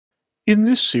In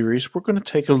this series, we're going to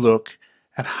take a look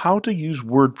at how to use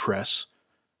WordPress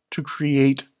to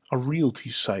create a realty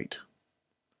site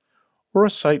or a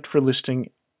site for listing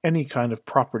any kind of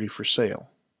property for sale.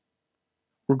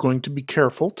 We're going to be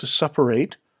careful to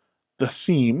separate the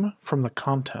theme from the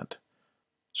content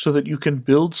so that you can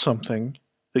build something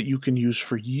that you can use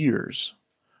for years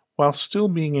while still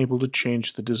being able to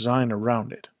change the design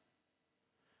around it.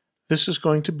 This is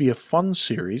going to be a fun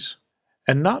series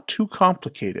and not too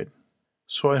complicated,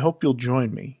 so I hope you'll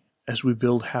join me as we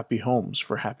build happy homes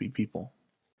for happy people.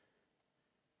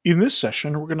 In this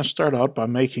session, we're going to start out by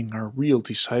making our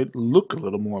realty site look a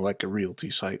little more like a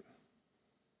realty site.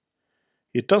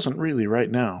 It doesn't really right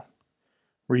now.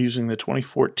 We're using the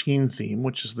 2014 theme,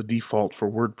 which is the default for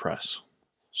WordPress.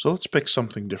 So let's pick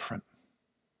something different.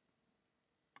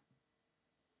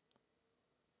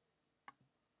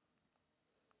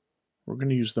 We're going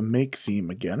to use the Make theme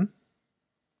again.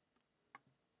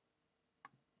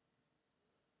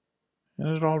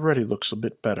 And it already looks a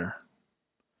bit better.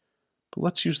 But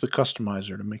let's use the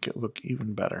customizer to make it look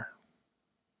even better.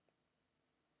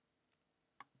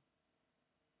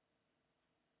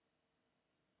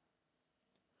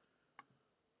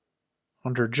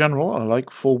 Under General, I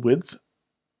like full width,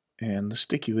 and the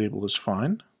sticky label is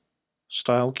fine.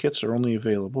 Style kits are only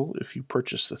available if you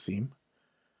purchase the theme.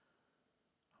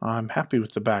 I'm happy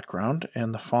with the background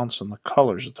and the fonts and the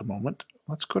colors at the moment.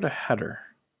 Let's go to header.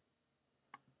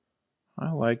 I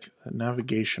like the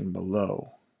navigation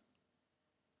below.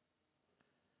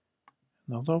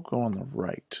 And the logo on the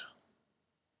right.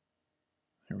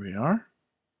 There we are.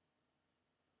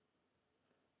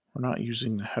 We're not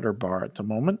using the header bar at the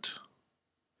moment.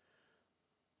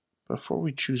 Before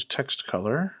we choose text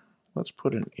color, let's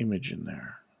put an image in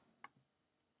there.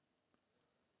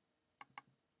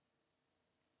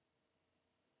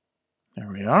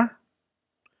 There we are.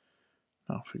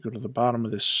 Now if we go to the bottom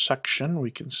of this section,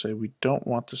 we can say we don't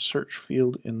want the search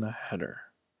field in the header.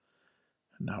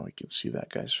 And now we can see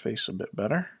that guy's face a bit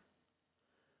better.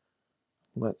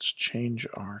 Let's change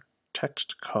our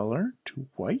text color to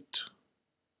white.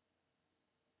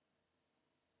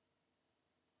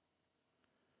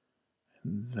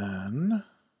 And then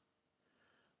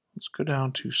let's go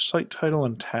down to site title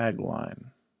and tagline.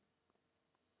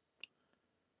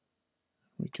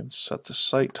 We can set the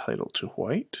site title to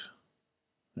white.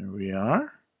 There we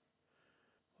are.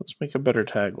 Let's make a better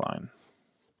tagline.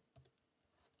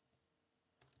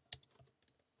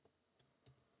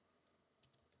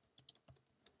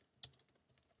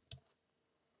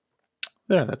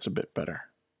 There, that's a bit better.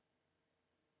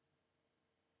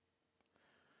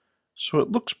 So it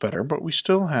looks better, but we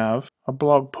still have a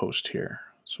blog post here.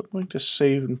 So I'm going to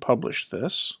save and publish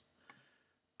this,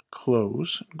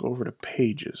 close, and go over to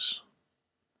Pages.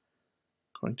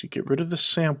 I'm going to get rid of the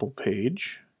sample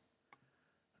page.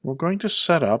 We're going to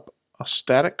set up a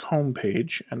static home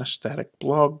page and a static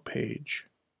blog page.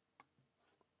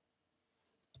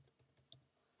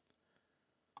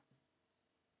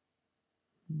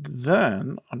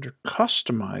 Then, under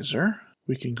Customizer,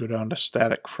 we can go down to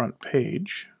Static Front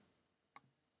Page.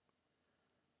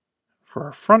 For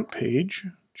our front page,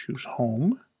 choose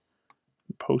Home.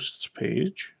 Posts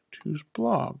page, choose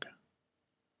Blog.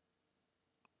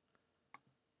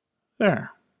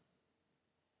 There.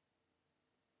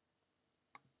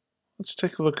 Let's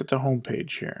take a look at the home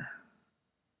page here.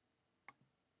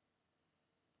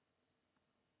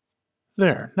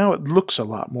 There, now it looks a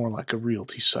lot more like a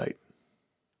realty site.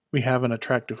 We have an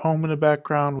attractive home in the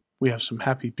background. We have some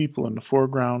happy people in the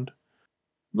foreground.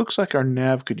 Looks like our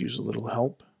nav could use a little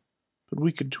help, but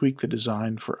we could tweak the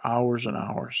design for hours and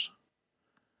hours.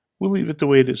 We'll leave it the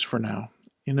way it is for now,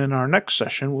 and in our next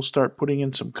session we'll start putting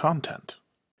in some content.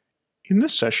 In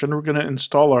this session we're going to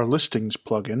install our listings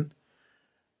plugin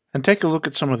and take a look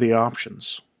at some of the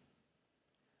options.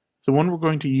 The one we're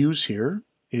going to use here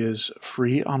is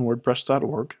free on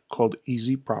WordPress.org called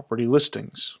Easy Property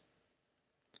Listings.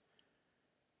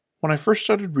 When I first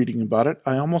started reading about it,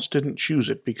 I almost didn't choose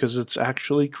it because it's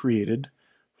actually created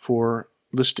for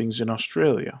listings in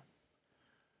Australia.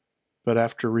 But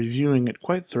after reviewing it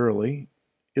quite thoroughly,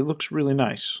 it looks really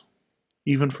nice,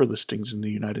 even for listings in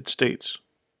the United States.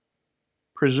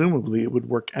 Presumably it would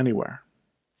work anywhere.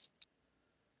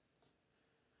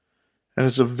 It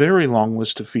has a very long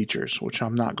list of features, which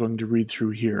I'm not going to read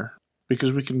through here,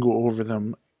 because we can go over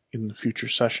them in the future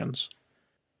sessions.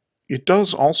 It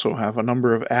does also have a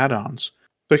number of add-ons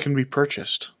that can be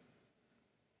purchased.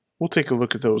 We'll take a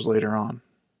look at those later on.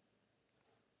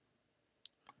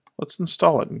 Let's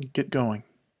install it and get going.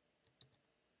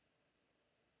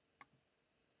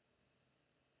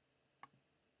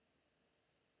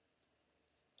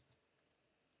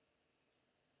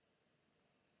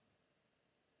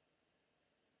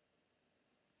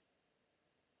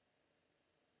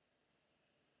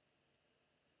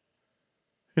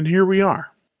 And here we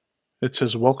are. It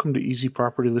says, Welcome to Easy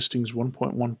Property Listings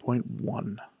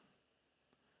 1.1.1.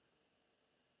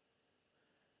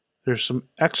 There's some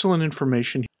excellent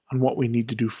information on what we need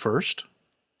to do first.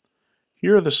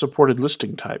 Here are the supported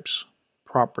listing types: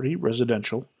 property,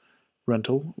 residential,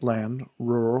 rental, land,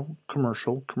 rural,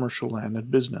 commercial, commercial land, and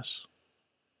business.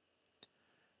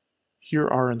 Here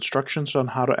are instructions on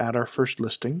how to add our first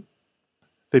listing.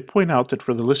 They point out that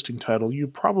for the listing title, you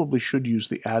probably should use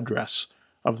the address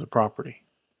of the property.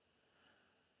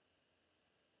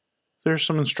 There are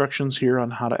some instructions here on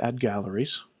how to add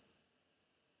galleries,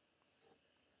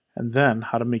 and then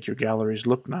how to make your galleries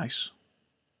look nice.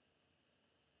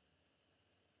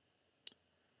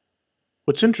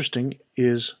 What's interesting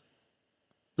is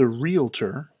the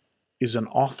realtor is an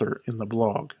author in the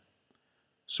blog,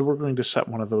 so we're going to set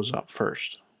one of those up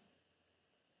first.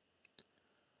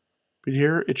 But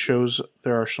here it shows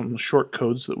there are some short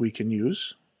codes that we can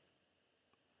use.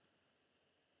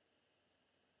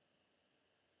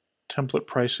 Template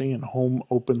pricing and home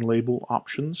open label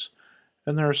options,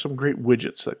 and there are some great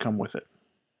widgets that come with it.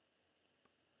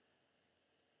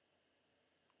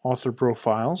 Author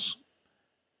profiles,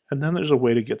 and then there's a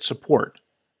way to get support,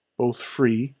 both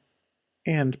free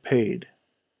and paid.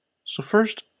 So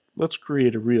first, let's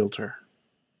create a realtor.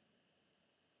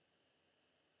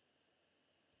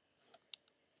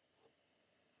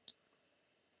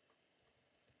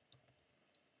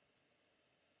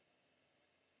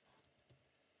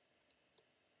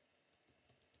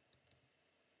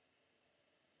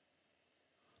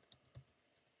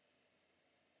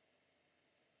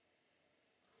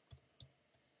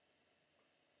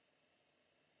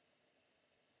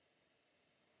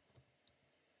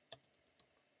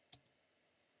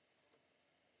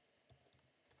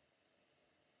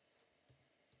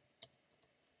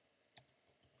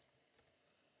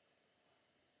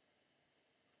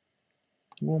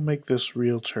 We'll make this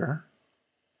realtor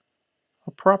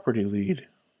a property lead.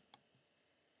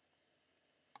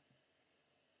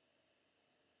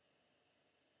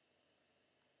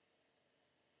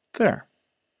 There.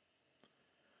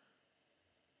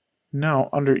 Now,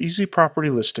 under Easy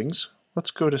Property Listings, let's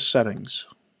go to Settings.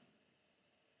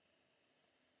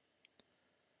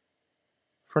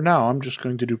 For now, I'm just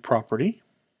going to do Property.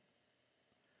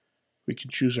 We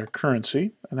can choose our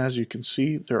currency, and as you can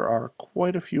see, there are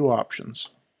quite a few options.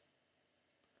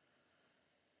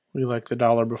 We like the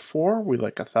dollar before, we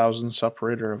like a thousand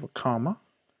separator of a comma,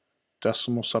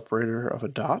 decimal separator of a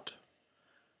dot.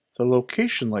 The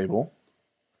location label,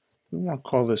 we want to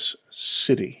call this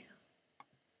city,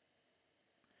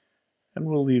 and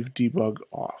we'll leave debug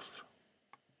off.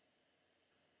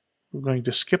 We're going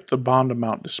to skip the bond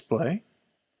amount display.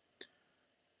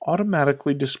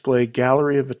 Automatically display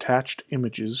gallery of attached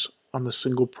images on the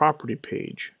single property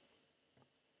page.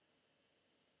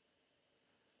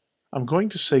 I'm going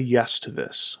to say yes to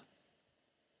this,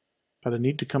 but I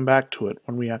need to come back to it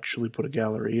when we actually put a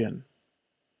gallery in.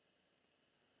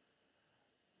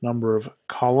 Number of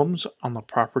columns on the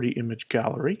property image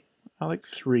gallery, I like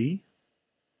 3.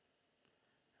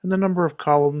 And the number of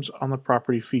columns on the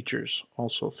property features,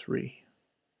 also 3.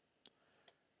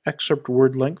 Excerpt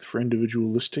word length for individual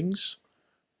listings,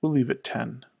 we'll leave it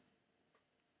 10.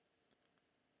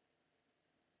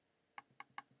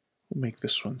 We'll make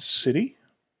this one city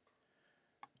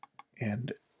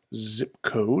and zip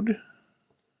code.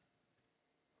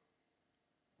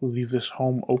 We'll leave this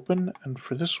home open, and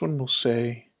for this one we'll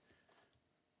say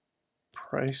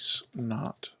price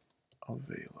not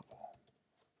available.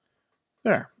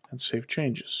 There, and save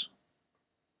changes.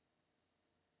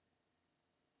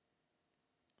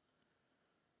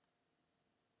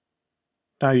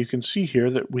 Now you can see here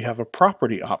that we have a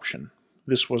property option.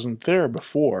 This wasn't there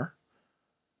before.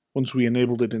 Once we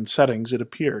enabled it in settings, it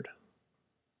appeared.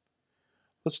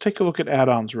 Let's take a look at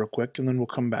add-ons real quick, and then we'll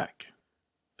come back.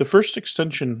 The first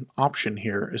extension option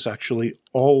here is actually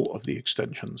all of the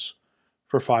extensions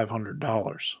for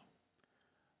 $500.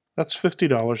 That's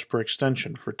 $50 per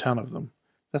extension for 10 of them.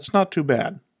 That's not too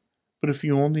bad, but if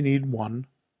you only need one,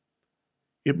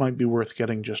 it might be worth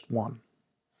getting just one.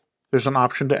 There's an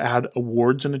option to add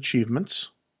awards and achievements.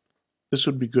 This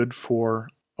would be good for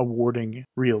awarding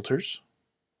realtors.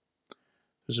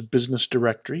 There's a business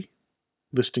directory,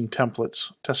 listing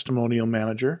templates, testimonial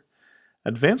manager.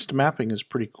 Advanced mapping is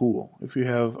pretty cool. If you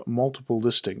have multiple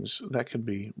listings, that can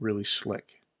be really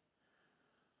slick.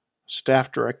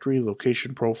 Staff directory,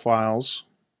 location profiles,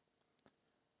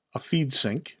 a feed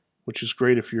sync, which is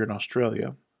great if you're in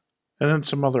Australia, and then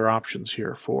some other options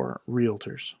here for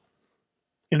realtors.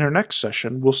 In our next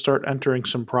session, we'll start entering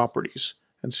some properties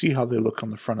and see how they look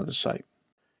on the front of the site.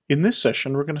 In this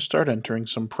session, we're going to start entering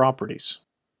some properties.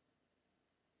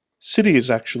 City is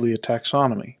actually a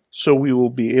taxonomy, so we will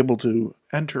be able to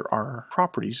enter our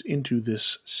properties into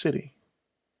this city.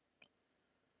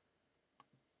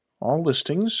 All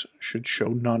listings should show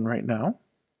none right now,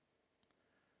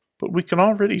 but we can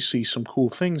already see some cool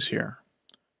things here.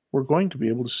 We're going to be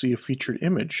able to see a featured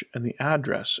image and the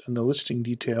address and the listing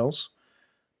details,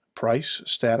 price,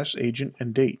 status, agent,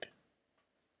 and date.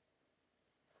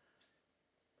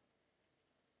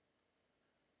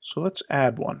 So let's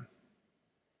add one.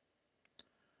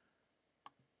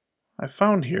 I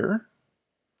found here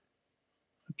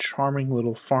a charming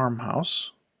little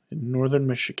farmhouse in northern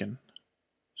Michigan.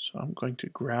 So I'm going to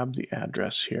grab the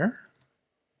address here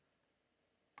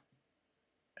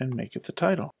and make it the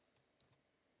title.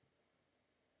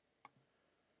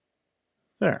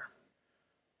 There.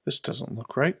 This doesn't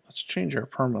look right. Let's change our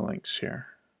permalinks here.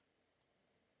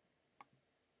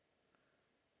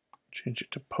 Change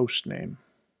it to post name.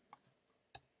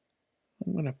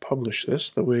 I'm going to publish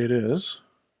this the way it is.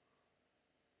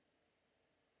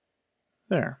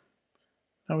 There.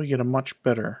 Now we get a much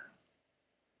better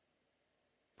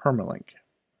permalink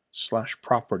 /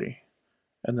 property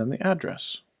and then the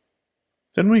address.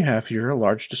 Then we have here a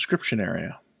large description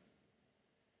area.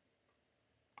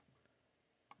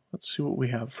 Let's see what we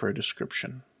have for a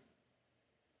description.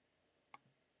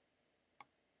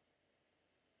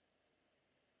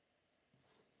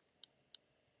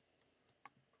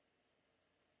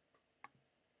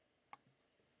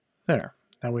 There.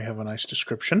 Now we have a nice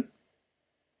description.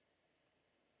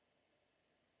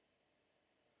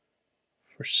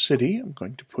 For city, I'm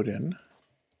going to put in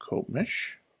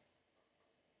Komish.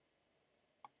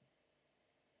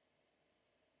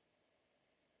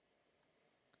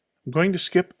 I'm going to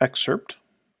skip excerpt.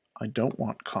 I don't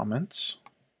want comments.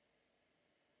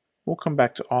 We'll come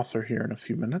back to author here in a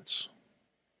few minutes.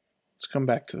 Let's come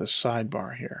back to the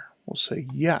sidebar here. We'll say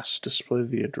yes, display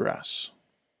the address.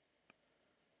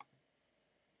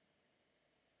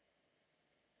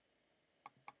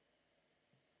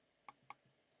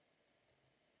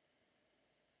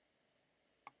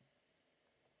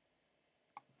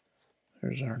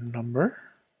 There's our number.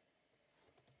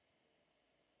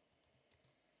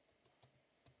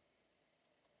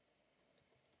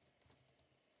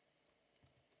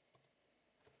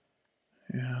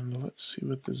 And let's see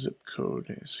what the zip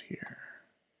code is here.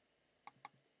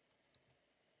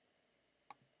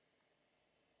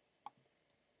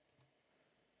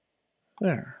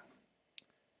 There.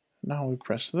 Now we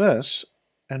press this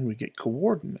and we get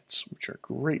coordinates, which are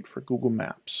great for Google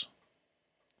Maps.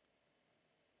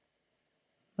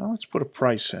 Now let's put a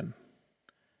price in.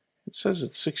 It says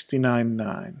it's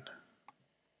 $69.9.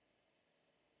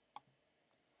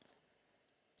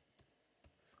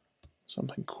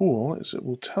 Something cool is it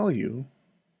will tell you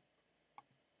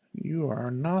you are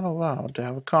not allowed to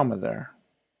have a comma there.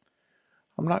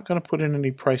 I'm not going to put in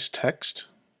any price text.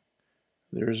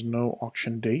 There is no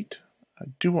auction date. I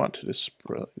do want to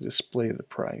display the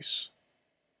price.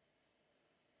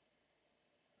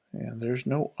 And there's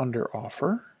no under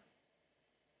offer.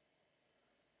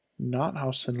 Not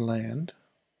house and land.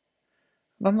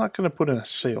 And I'm not going to put in a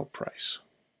sale price.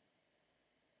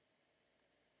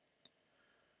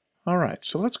 Alright,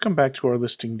 so let's come back to our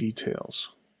listing details.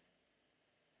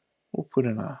 We'll put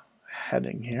in a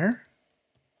heading here.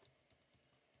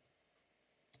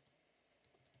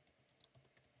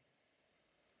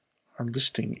 Our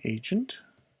listing agent,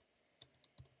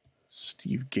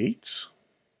 Steve Gates.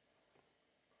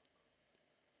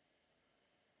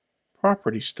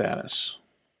 Property status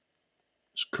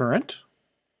is current.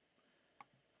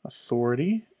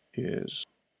 Authority is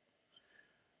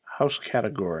house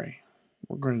category.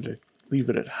 We're going to leave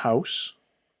it at house,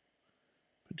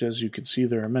 but as you can see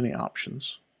there are many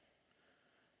options.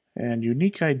 And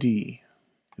unique ID.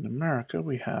 In America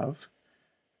we have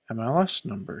MLS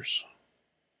numbers.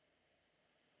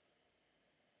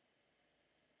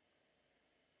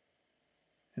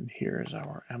 And here is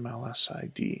our MLS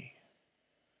ID.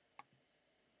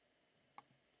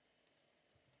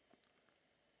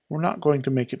 We're not going to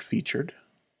make it featured,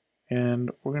 and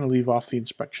we're going to leave off the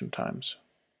inspection times.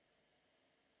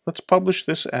 Let's publish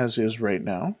this as is right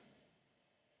now.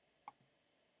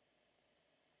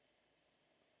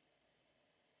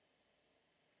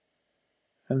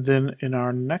 And then in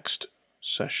our next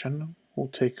session, we'll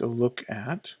take a look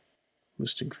at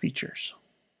listing features.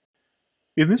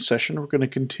 In this session, we're going to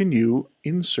continue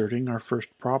inserting our first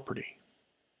property.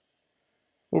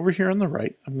 Over here on the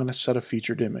right, I'm going to set a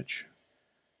featured image.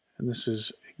 And this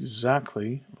is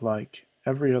exactly like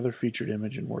every other featured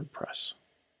image in WordPress.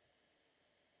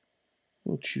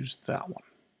 We'll choose that one.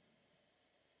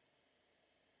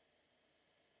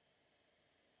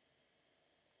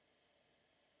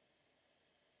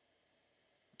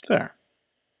 There.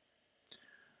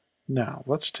 Now,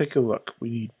 let's take a look. We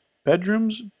need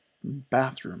bedrooms and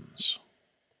bathrooms.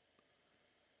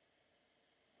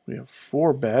 We have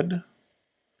 4 bed,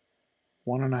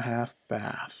 1.5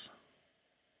 bath.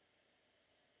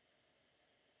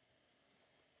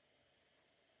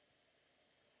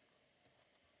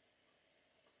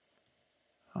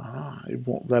 It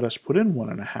won't let us put in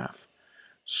 1.5.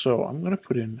 So I'm going to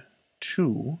put in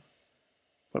 2,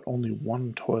 but only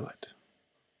 1 toilet.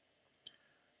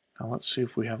 Now let's see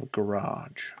if we have a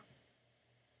garage.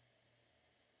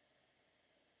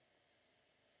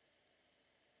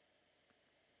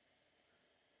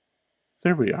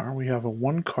 There we are. We have a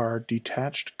 1-car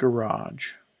detached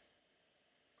garage.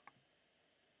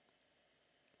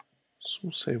 So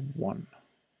we'll say 1.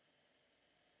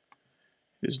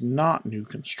 It is not new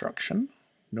construction.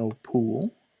 No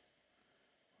pool.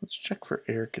 Let's check for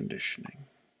air conditioning.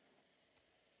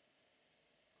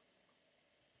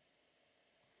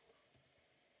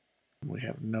 We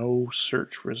have no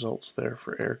search results there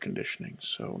for air conditioning,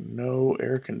 so no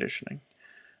air conditioning.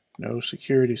 No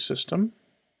security system.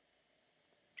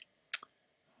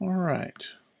 All right.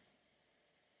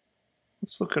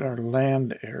 Let's look at our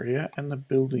land area and the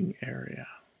building area.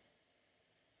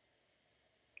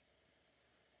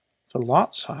 The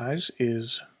lot size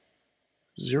is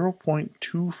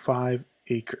 0.25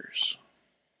 acres.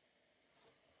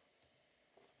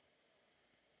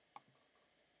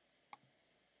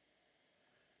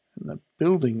 And the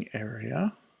building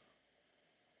area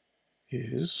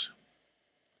is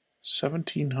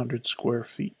 1,700 square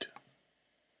feet.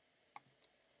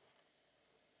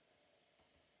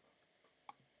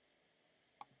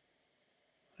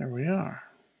 There we are.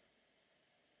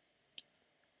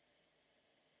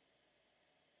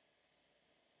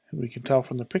 And we can tell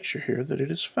from the picture here that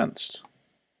it is fenced.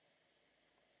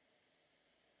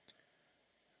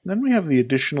 And then we have the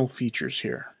additional features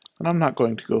here. And I'm not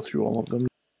going to go through all of them.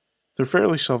 They're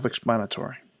fairly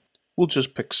self-explanatory. We'll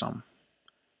just pick some.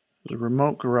 There's a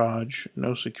remote garage,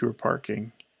 no secure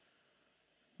parking,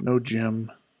 no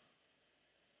gym.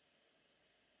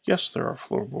 Yes, there are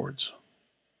floorboards.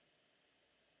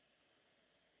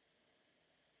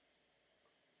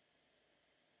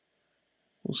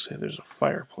 We'll say there's a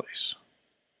fireplace.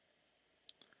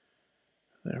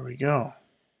 There we go.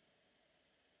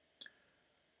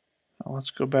 Now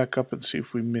let's go back up and see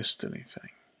if we missed anything.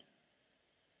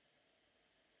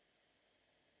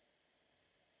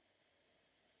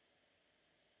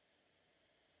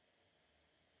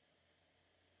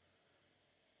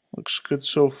 Looks good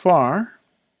so far.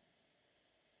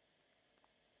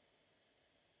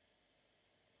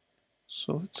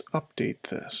 So let's update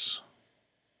this.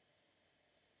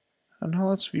 And now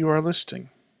let's view our listing.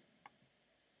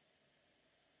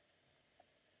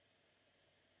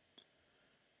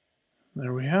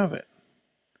 There we have it.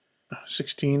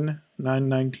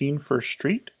 16919 First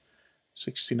Street,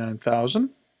 69,000.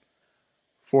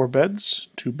 4 beds,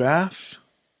 2 bath,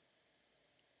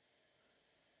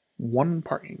 1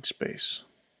 parking space.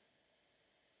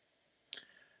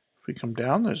 If we come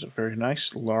down, there's a very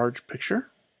nice large picture.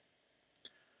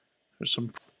 There's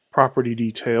some property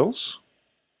details,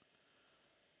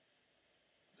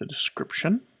 the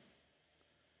description,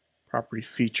 property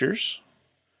features.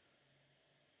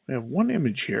 We have 1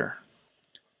 image here,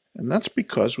 and that's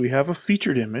because we have a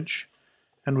featured image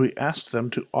and we asked them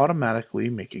to automatically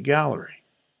make a gallery.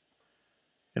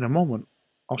 In a moment,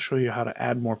 I'll show you how to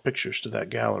add more pictures to that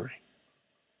gallery.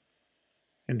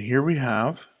 And here we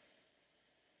have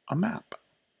a map.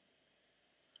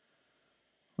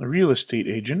 The real estate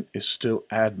agent is still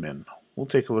admin. We'll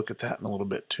take a look at that in a little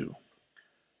bit too.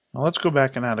 Now let's go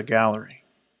back and add a gallery.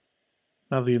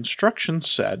 Now the instructions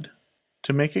said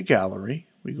to make a gallery,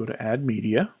 we go to Add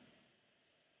Media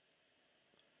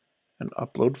and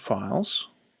Upload Files.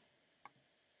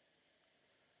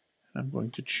 And I'm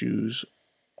going to choose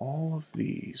all of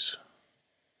these.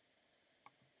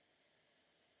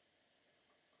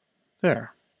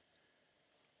 There.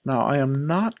 Now I am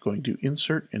not going to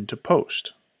insert into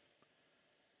post.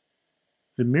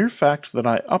 The mere fact that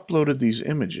I uploaded these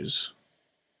images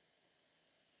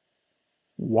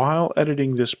while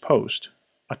editing this post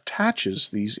attaches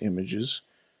these images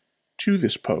to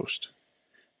this post.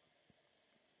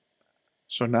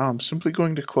 So now I'm simply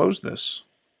going to close this,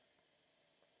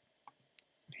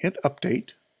 hit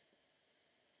update.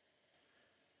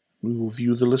 We will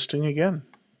view the listing again.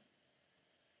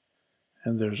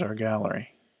 And there's our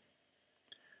gallery.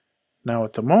 Now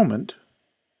at the moment,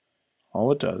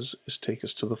 all it does is take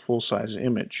us to the full-size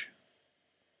image.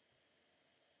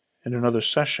 In another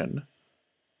session,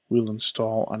 we'll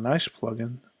install a nice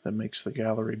plugin that makes the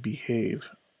gallery behave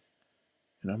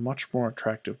in a much more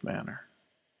attractive manner.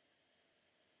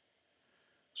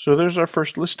 So there's our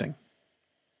first listing.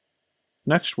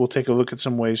 Next, we'll take a look at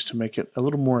some ways to make it a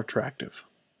little more attractive.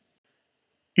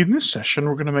 In this session,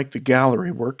 we're going to make the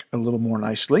gallery work a little more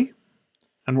nicely,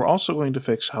 and we're also going to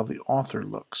fix how the author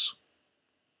looks.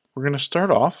 We're going to start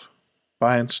off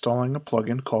by installing a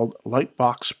plugin called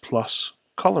Lightbox Plus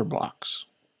Color Blocks.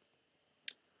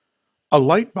 A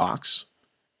lightbox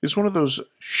is one of those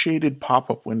shaded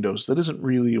pop-up windows that isn't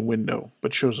really a window,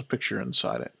 but shows a picture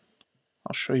inside it.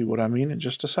 I'll show you what I mean in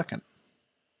just a second.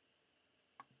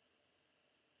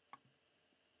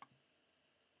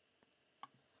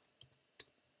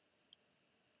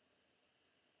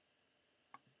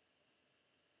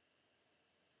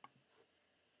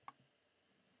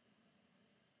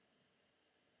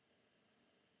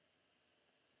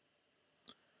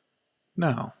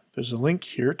 Now, there's a link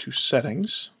here to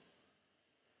settings.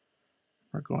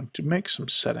 We're going to make some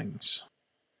settings.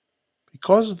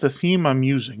 Because the theme I'm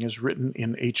using is written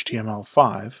in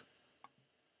HTML5,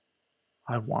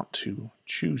 I want to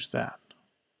choose that.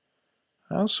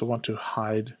 I also want to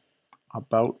hide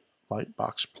About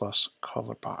Lightbox Plus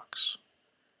Color Box.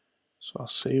 So I'll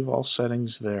save all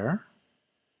settings there.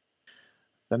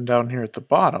 Then down here at the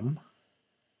bottom,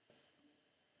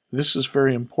 this is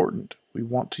very important. We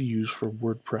want to use for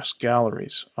WordPress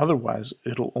galleries. Otherwise,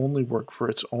 it'll only work for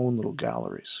its own little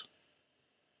galleries.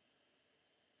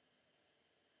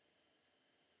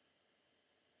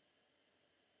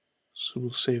 So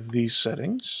we'll save these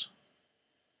settings.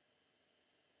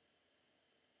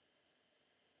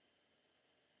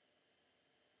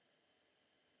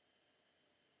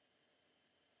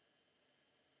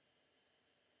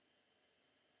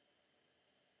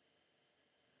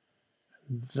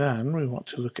 Then we want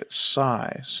to look at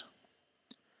size,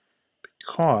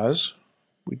 because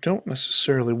we don't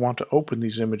necessarily want to open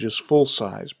these images full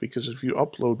size, because if you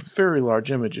upload very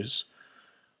large images,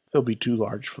 they'll be too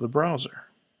large for the browser.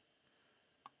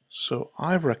 So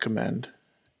I recommend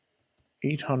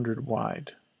 800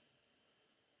 wide.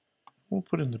 We'll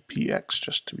put in the PX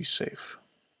just to be safe.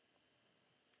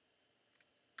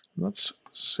 Let's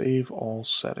save all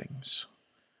settings.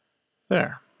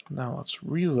 There. Now let's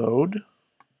reload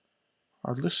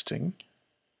our listing.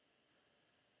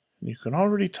 And you can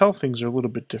already tell things are a little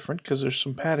bit different because there's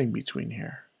some padding between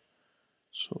here.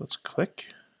 So let's click.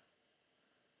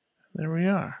 And there we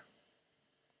are.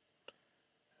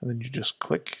 And then you just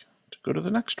click to go to the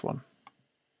next one.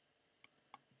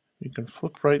 You can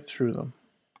flip right through them.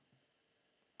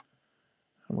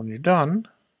 And when you're done,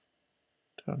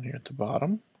 down here at the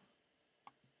bottom,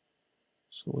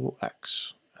 it's a little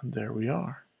X. And there we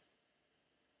are.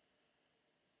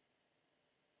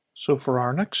 So for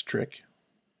our next trick,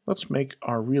 let's make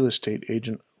our real estate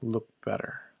agent look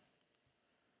better.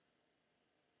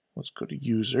 Let's go to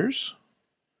Users.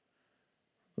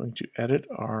 We're going to edit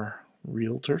our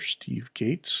realtor, Steve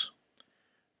Gates.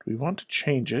 We want to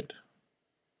change it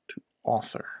to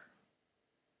author.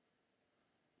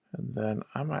 And then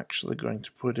I'm actually going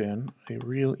to put in a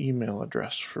real email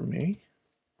address for me.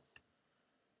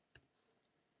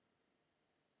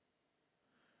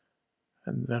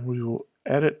 And then we will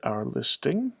edit our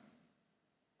listing.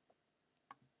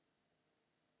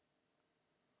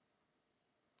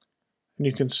 And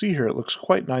you can see here it looks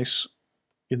quite nice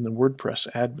in the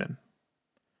WordPress admin.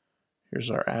 Here's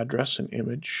our address and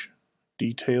image,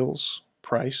 details,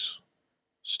 price,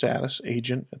 status,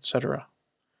 agent, etc.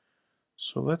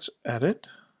 So let's edit.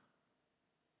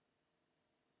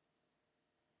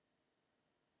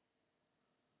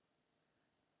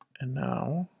 And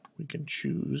now we can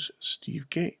choose Steve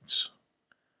Gates.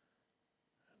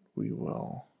 We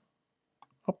will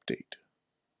update.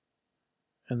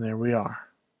 And there we are.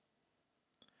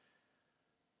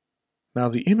 Now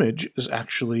the image is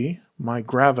actually my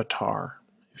Gravatar.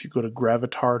 If you go to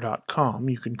gravatar.com,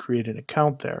 you can create an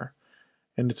account there,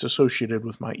 and it's associated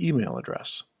with my email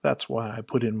address. That's why I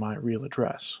put in my real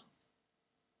address.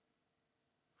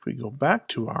 If we go back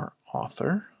to our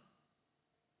author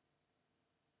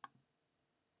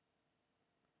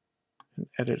and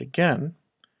edit again,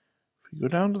 if we go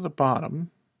down to the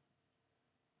bottom,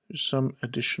 there's some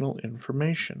additional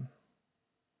information.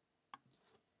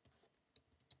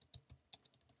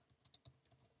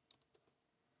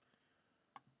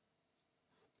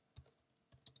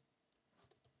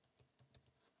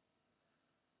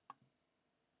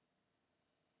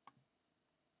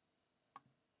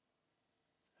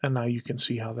 And now you can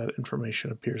see how that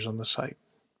information appears on the site.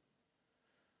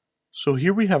 So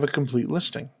here we have a complete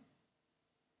listing.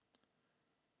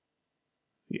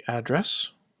 The address,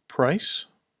 price,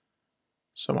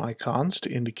 some icons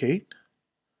to indicate,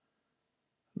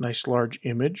 Nice large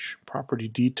image, property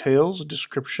details, a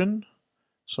description,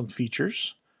 some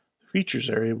features. The features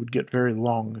area would get very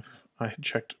long if I had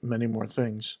checked many more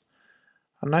things.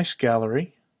 A nice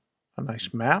gallery, a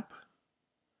nice map,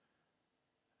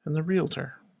 and the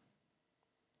realtor.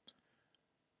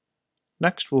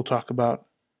 Next, we'll talk about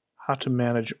how to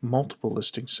manage multiple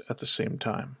listings at the same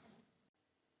time.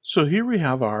 So here we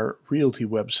have our realty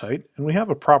website, and we have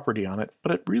a property on it,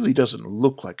 but it really doesn't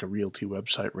look like a realty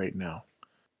website right now.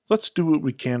 Let's do what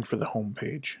we can for the home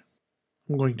page.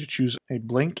 I'm going to choose a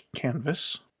blank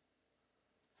canvas.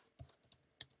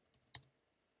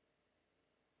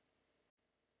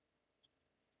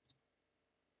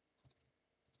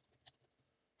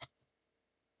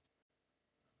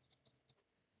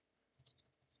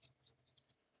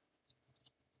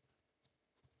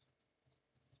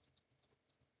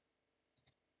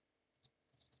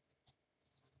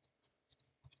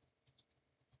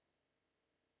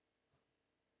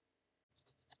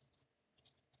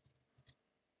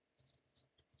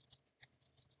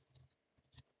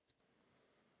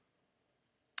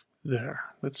 There,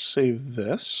 let's save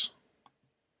this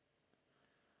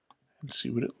and see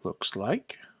what it looks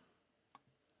like.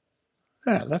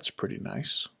 Yeah, that's pretty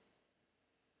nice.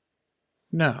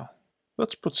 Now,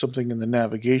 let's put something in the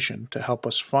navigation to help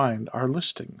us find our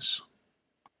listings.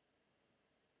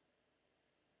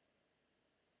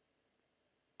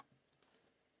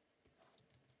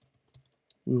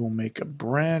 We will make a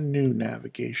brand new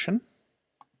navigation,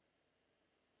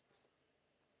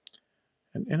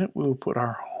 and in it we will put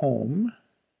our home,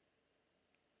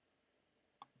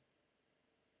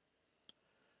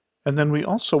 and then we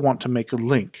also want to make a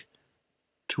link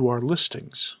to our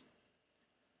listings.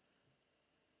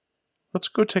 Let's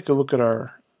go take a look at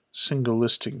our single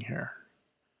listing here.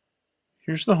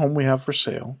 Here's the home we have for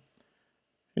sale,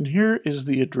 and here is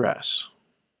the address.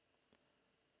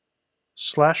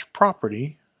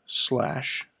 /property/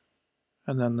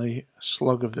 and then the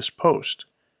slug of this post.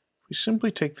 If we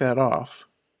simply take that off,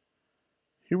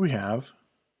 here we have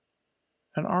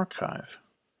an archive.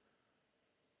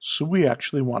 So we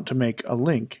actually want to make a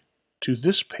link to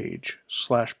this page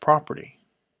 /property.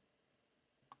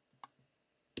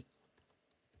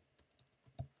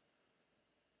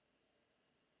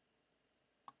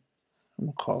 And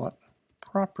we'll call it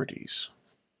properties.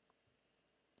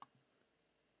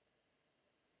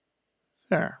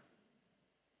 There.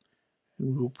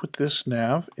 And we will put this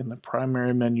nav in the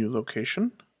primary menu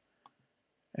location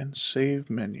and save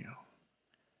menu.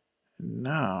 And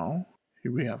now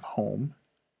here we have home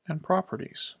and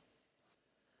properties.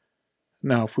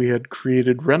 Now if we had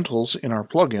created rentals in our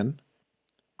plugin,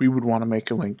 we would want to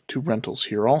make a link to rentals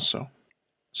here also.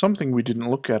 Something we didn't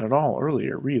look at all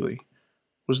earlier really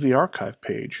was the archive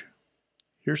page.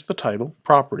 Here's the title,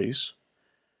 properties,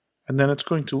 and then it's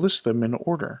going to list them in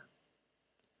order.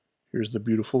 Here's the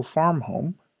beautiful farm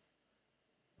home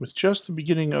with just the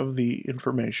beginning of the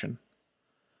information.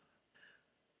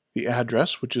 The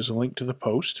address, which is a link to the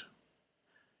post,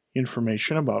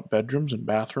 information about bedrooms and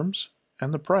bathrooms,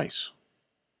 and the price.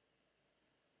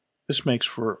 This makes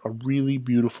for a really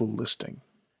beautiful listing.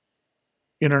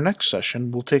 In our next session,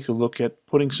 we'll take a look at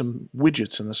putting some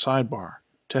widgets in the sidebar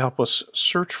to help us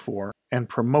search for and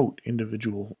promote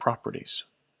individual properties.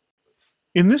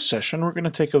 In this session, we're going to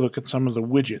take a look at some of the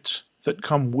widgets that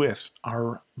come with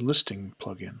our listing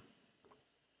plugin.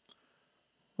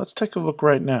 Let's take a look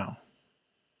right now.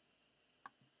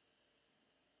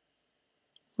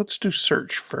 Let's do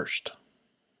search first.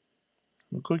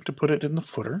 I'm going to put it in the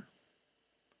footer.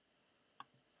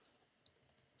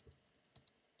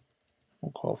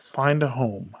 We'll call find a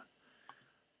home.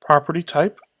 Property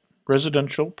type,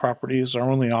 residential property is our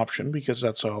only option because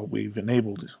that's all we've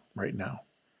enabled right now.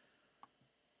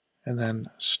 And then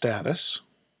status,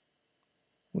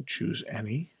 we'll choose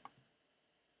any.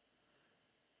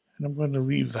 And I'm going to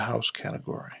leave the house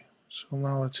category. So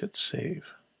now let's hit save.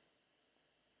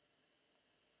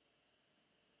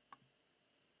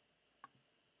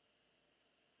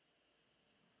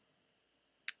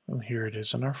 And here it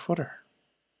is in our footer.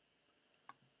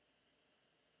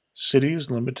 City is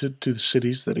limited to the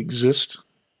cities that exist.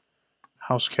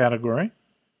 House category,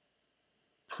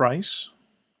 price,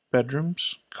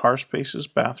 bedrooms, car spaces,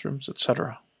 bathrooms,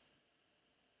 etc.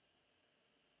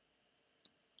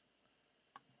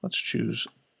 Let's choose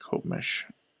Coatmish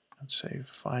and say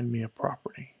find me a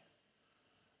property.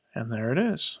 And there it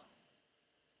is.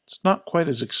 It's not quite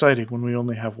as exciting when we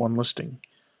only have one listing,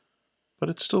 but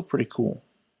it's still pretty cool.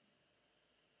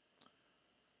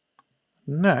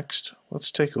 Next, let's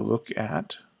take a look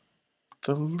at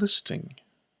the listing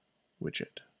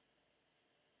widget.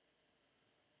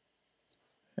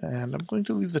 And I'm going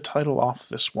to leave the title off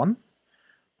this one.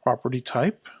 Property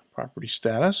type, property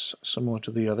status, similar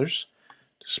to the others.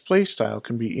 Display style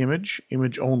can be image,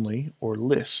 image only, or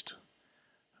list.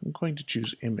 I'm going to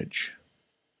choose image.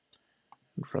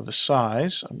 And for the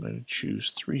size, I'm going to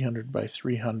choose 300 by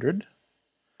 300.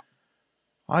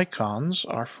 Icons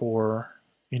are for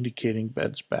indicating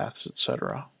beds, baths,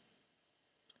 etc.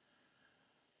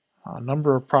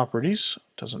 Number of properties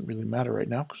doesn't really matter right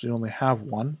now because we only have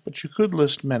one, but you could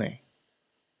list many.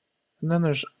 And then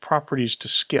there's properties to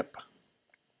skip.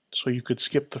 So you could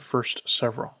skip the first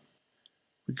several.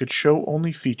 We could show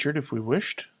only featured if we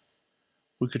wished.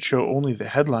 We could show only the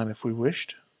headline if we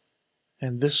wished.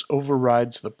 And this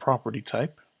overrides the property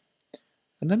type.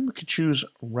 And then we could choose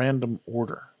random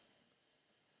order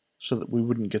so that we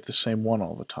wouldn't get the same one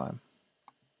all the time.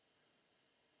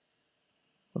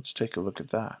 Let's take a look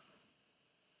at that.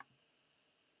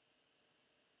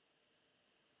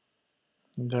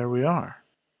 And there we are.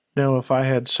 Now if I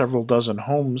had several dozen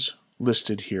homes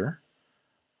listed here,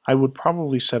 I would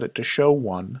probably set it to show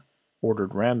one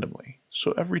ordered randomly.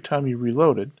 So every time you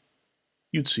reloaded,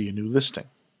 you'd see a new listing.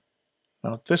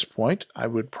 Now at this point, I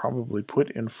would probably put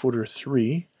in footer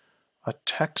 3 a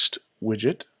text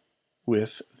widget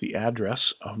with the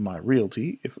address of my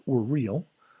realty if it were real,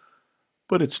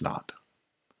 but it's not.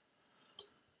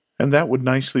 And that would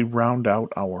nicely round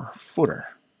out our footer.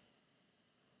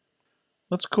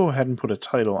 Let's go ahead and put a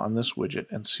title on this widget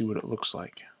and see what it looks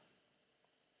like.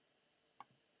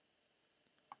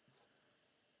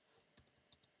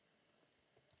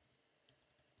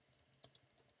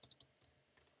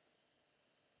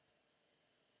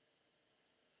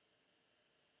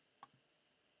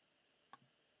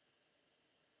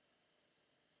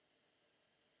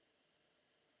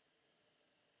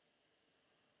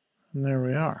 And there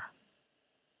we are.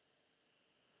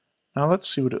 Now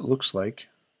let's see what it looks like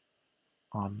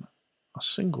on a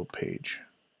single page.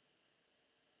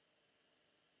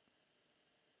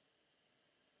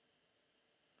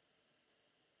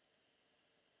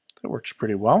 That works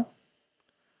pretty well.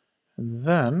 And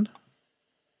then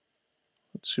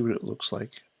let's see what it looks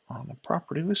like on a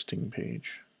property listing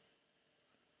page.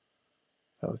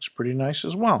 That looks pretty nice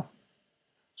as well.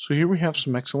 So here we have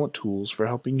some excellent tools for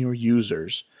helping your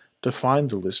users to find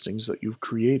the listings that you've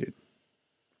created.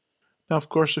 Now, of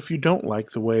course, if you don't like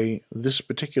the way this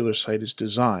particular site is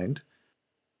designed,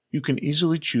 you can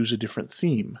easily choose a different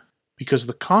theme because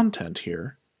the content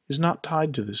here is not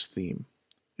tied to this theme.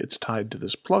 It's tied to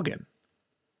this plugin.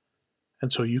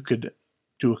 And so you could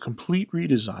do a complete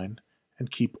redesign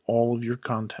and keep all of your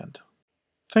content.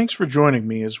 Thanks for joining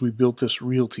me as we built this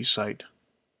realty site.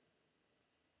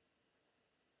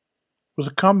 With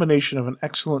a combination of an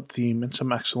excellent theme and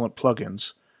some excellent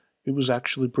plugins, it was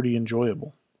actually pretty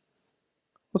enjoyable.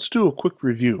 Let's do a quick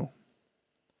review.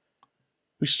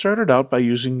 We started out by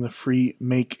using the free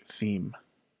Make theme.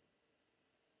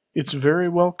 It's very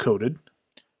well coded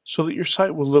so that your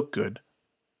site will look good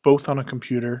both on a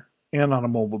computer and on a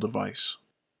mobile device.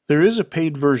 There is a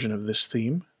paid version of this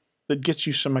theme that gets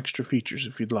you some extra features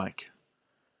if you'd like.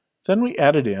 Then we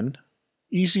added in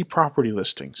Easy Property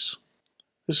Listings.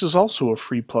 This is also a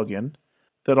free plugin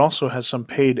that also has some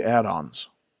paid add-ons.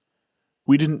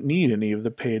 We didn't need any of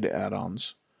the paid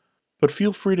add-ons, but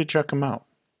feel free to check them out.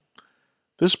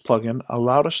 This plugin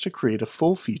allowed us to create a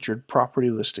full-featured property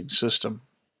listing system,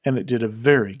 and it did a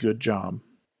very good job.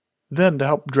 Then, to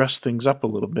help dress things up a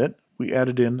little bit, we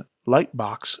added in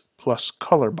Lightbox plus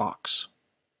Colorbox.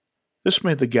 This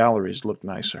made the galleries look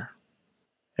nicer.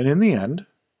 And in the end,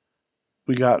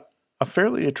 we got a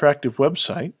fairly attractive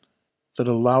website that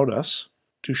allowed us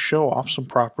to show off some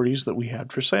properties that we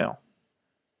had for sale.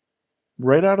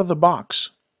 Right out of the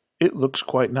box, it looks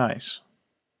quite nice.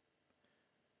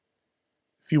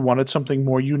 If you wanted something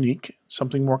more unique,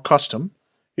 something more custom,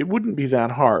 it wouldn't be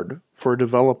that hard for a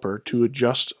developer to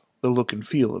adjust the look and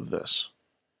feel of this.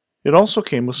 It also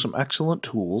came with some excellent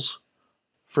tools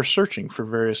for searching for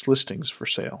various listings for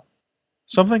sale.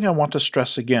 Something I want to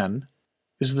stress again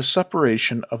is the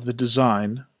separation of the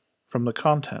design from the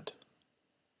content.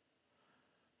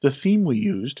 The theme we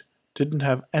used didn't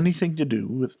have anything to do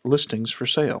with listings for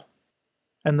sale,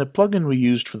 and the plugin we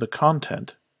used for the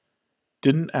content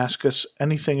didn't ask us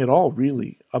anything at all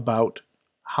really about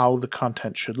how the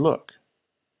content should look.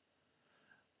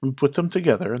 We put them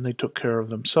together and they took care of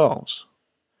themselves.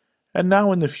 And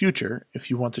now in the future,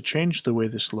 if you want to change the way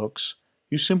this looks,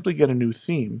 you simply get a new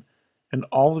theme and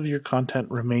all of your content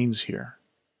remains here.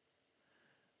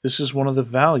 This is one of the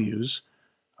values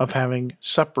of having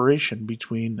separation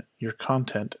between your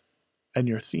content and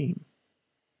your theme.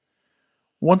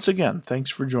 Once again,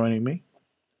 thanks for joining me,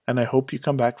 and I hope you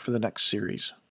come back for the next series.